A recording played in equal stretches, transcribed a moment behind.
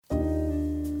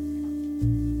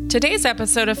Today's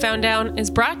episode of Found Down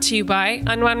is brought to you by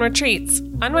Unwound Retreats.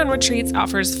 Unwound Retreats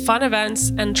offers fun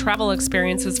events and travel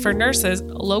experiences for nurses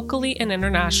locally and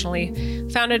internationally.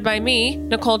 Founded by me,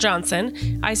 Nicole Johnson,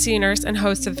 ICU nurse and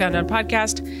host of the Found Down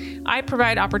podcast, I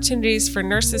provide opportunities for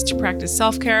nurses to practice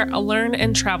self-care, learn,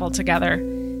 and travel together.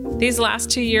 These last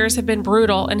 2 years have been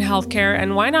brutal in healthcare,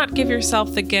 and why not give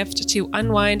yourself the gift to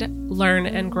unwind, learn,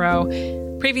 and grow?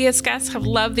 Previous guests have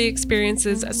loved the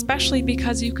experiences, especially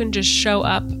because you can just show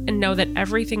up and know that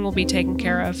everything will be taken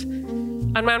care of.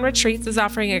 Unwound Retreats is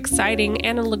offering exciting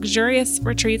and luxurious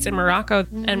retreats in Morocco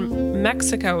and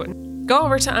Mexico. Go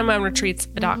over to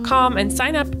unwoundretreats.com and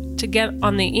sign up to get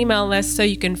on the email list so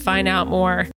you can find out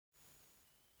more.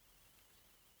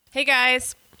 Hey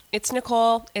guys, it's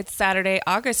Nicole. It's Saturday,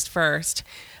 August 1st.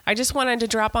 I just wanted to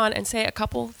drop on and say a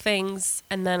couple things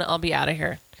and then I'll be out of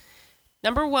here.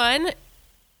 Number one,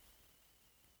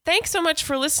 thanks so much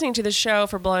for listening to the show,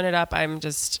 for blowing it up.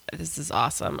 This is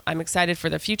awesome. I'm excited for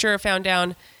the future of Found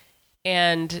Down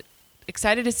and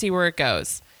excited to see where it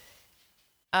goes.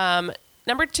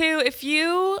 Number two, if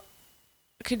you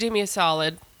could do me a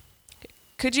solid,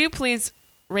 could you please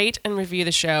rate and review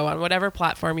the show on whatever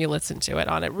platform you listen to it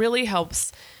on? It really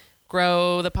helps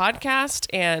grow the podcast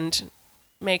and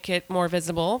make it more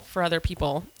visible for other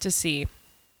people to see.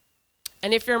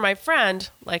 And if you're my friend,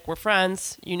 like we're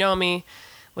friends, you know me,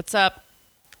 what's up?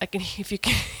 I'm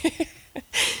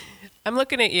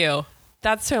looking at you.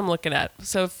 That's who I'm looking at.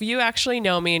 So if you actually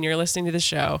know me and you're listening to the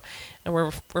show and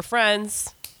we're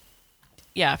friends,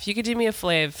 yeah, if you could do me a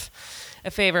flavor,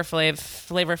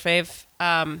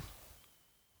 and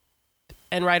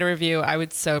write a review, I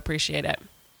would so appreciate it.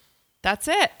 That's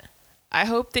it. I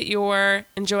hope that you're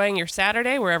enjoying your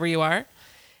Saturday wherever you are.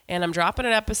 And I'm dropping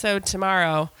an episode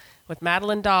tomorrow with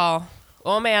Madeline Dahl.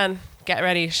 Oh man, get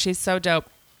ready. She's so dope.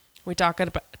 We talk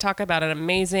about an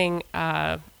amazing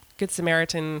Good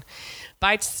Samaritan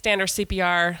bystander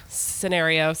CPR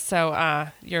scenario. So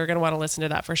you're going to want to listen to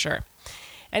that for sure.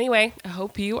 Anyway, I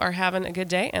hope you are having a good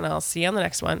day and I'll see you on the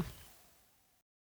next one.